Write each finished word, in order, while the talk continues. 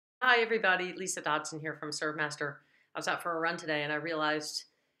Hi, everybody. Lisa Dodson here from ServeMaster. I was out for a run today and I realized,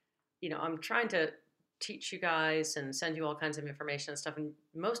 I'm trying to teach you guys and send you all kinds of information and stuff, and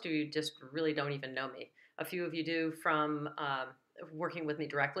most of you just really don't even know me. A few of you do from working with me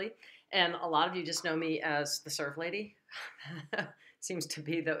directly, and a lot of you just know me as the serve lady. Seems to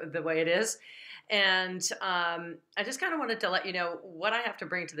be the way it is. And I just kind of wanted to let you know what I have to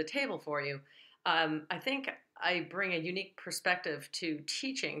bring to the table for you. I think I bring a unique perspective to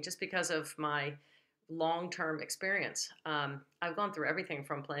teaching just because of my long-term experience. I've gone through everything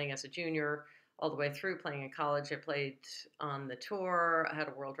from playing as a junior all the way through playing in college. I played on the tour. I had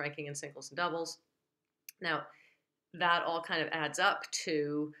a world ranking in singles and doubles. Now, that all kind of adds up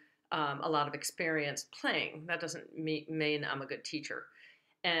to a lot of experience playing. That doesn't mean I'm a good teacher.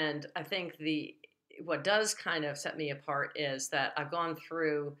 And I think what does kind of set me apart is that I've gone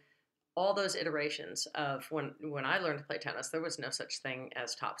through all those iterations of when I learned to play tennis, there was no such thing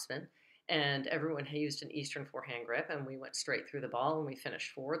as topspin. And everyone had used an Eastern forehand grip, and we went straight through the ball, and we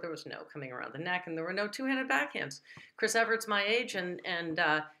finished forward. There was no coming around the neck, and there were no two-handed backhands. Chris Everett's my age, and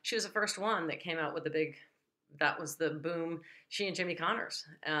she was the first one that came out with the big. That was the boom. She and Jimmy Connors.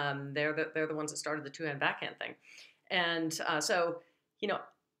 They're the ones that started the two-hand backhand thing, and so you know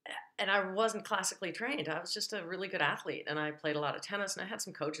and I wasn't classically trained. I was just a really good athlete, and I played a lot of tennis, and I had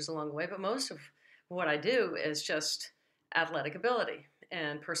some coaches along the way. But most of what I do is just athletic ability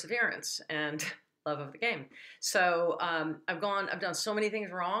and perseverance and love of the game. So I've done so many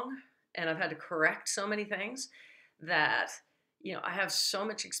things wrong, and I've had to correct so many things that I have so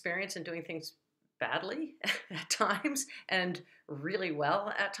much experience in doing things badly at times and really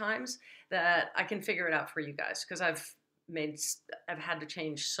well at times that I can figure it out for you guys because made I've had to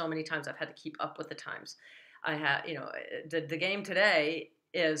change so many times. I've had to keep up with the times. I had, the game today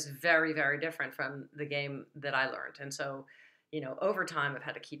is very, very different from the game that I learned. And so, over time, I've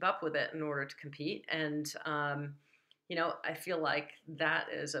had to keep up with it in order to compete. And, I feel like that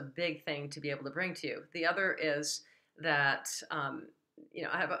is a big thing to be able to bring to you. The other is that,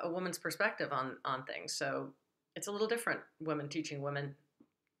 I have a woman's perspective on things. So it's a little different, women teaching women.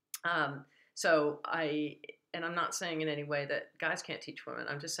 So and I'm not saying in any way that guys can't teach women.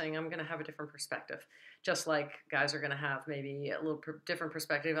 I'm just saying I'm going to have a different perspective, just like guys are going to have maybe a little different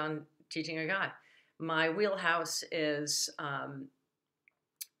perspective on teaching a guy. My wheelhouse is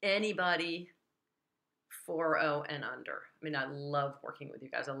anybody 4-0 and under. I mean, I love working with you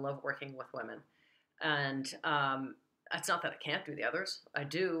guys. I love working with women. And it's not that I can't do the others. I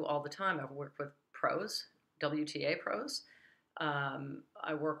do all the time. I've worked with pros, WTA pros.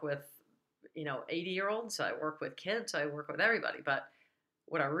 I work with 80-year-olds. I work with kids. I work with everybody. But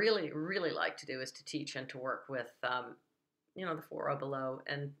what I really, really like to do is to teach and to work with, the 4-0 below.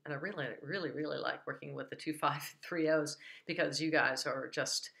 And I really, really, really like working with the 2-5, 3-0s because you guys are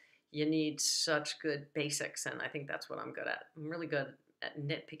just, you need such good basics. And I think that's what I'm good at. I'm really good at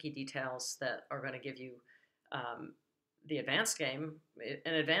nitpicky details that are going to give you the advanced game.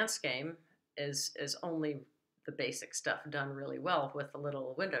 An advanced game is only the basic stuff done really well with a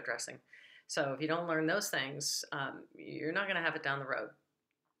little window dressing. So if you don't learn those things, you're not going to have it down the road.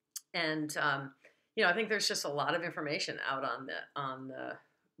 And I think there's just a lot of information out on the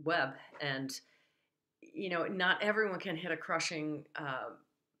web, and not everyone can hit a crushing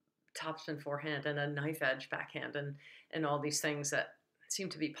topspin forehand and a knife edge backhand and all these things that seem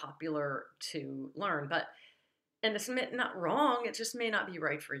to be popular to learn. And it's not wrong. It just may not be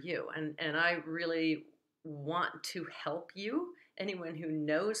right for you. And I really want to help you. Anyone who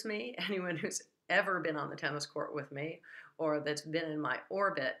knows me, anyone who's ever been on the tennis court with me or that's been in my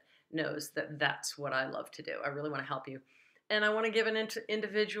orbit knows that that's what I love to do. I really want to help you. And I want to give an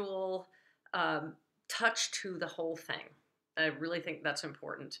individual touch to the whole thing. I really think that's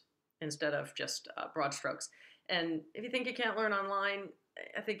important instead of just broad strokes. And if you think you can't learn online,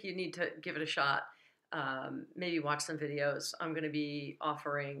 I think you need to give it a shot. Maybe watch some videos. I'm going to be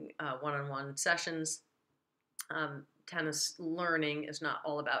offering one-on-one sessions. Tennis learning is not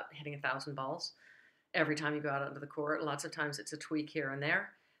all about hitting 1,000 balls every time you go out onto the court. Lots of times it's a tweak here and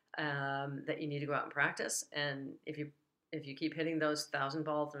there that you need to go out and practice. And if you keep hitting those 1,000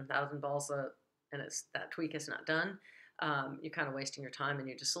 balls and 1,000 balls and that tweak is not done, you're kind of wasting your time and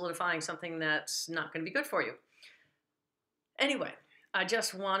you're just solidifying something that's not going to be good for you. Anyway, I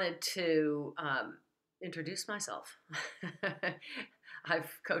just wanted to introduce myself.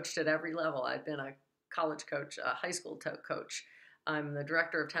 I've coached at every level. I've been a college coach, a high school coach. I'm the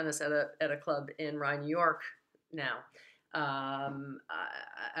director of tennis at a club in Rye, New York now.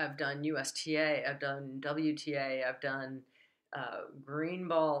 I've done USTA, I've done WTA, I've done green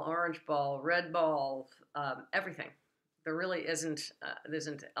ball, orange ball, red ball, everything. there really isn't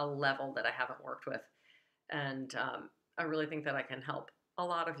a level that I haven't worked with, and I really think that I can help a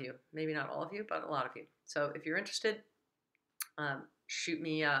lot of you. Maybe not all of you, but a lot of you. So if you're interested, shoot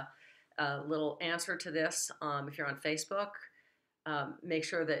me a little answer to this. If you're on Facebook, make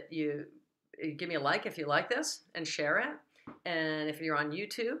sure that you give me a like if you like this and share it. And if you're on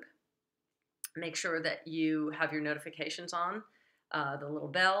YouTube, make sure that you have your notifications on, the little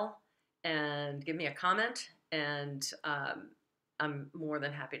bell, and give me a comment. And I'm more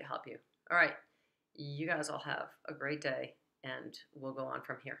than happy to help you. All right. You guys all have a great day, and we'll go on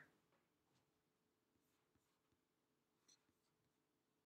from here.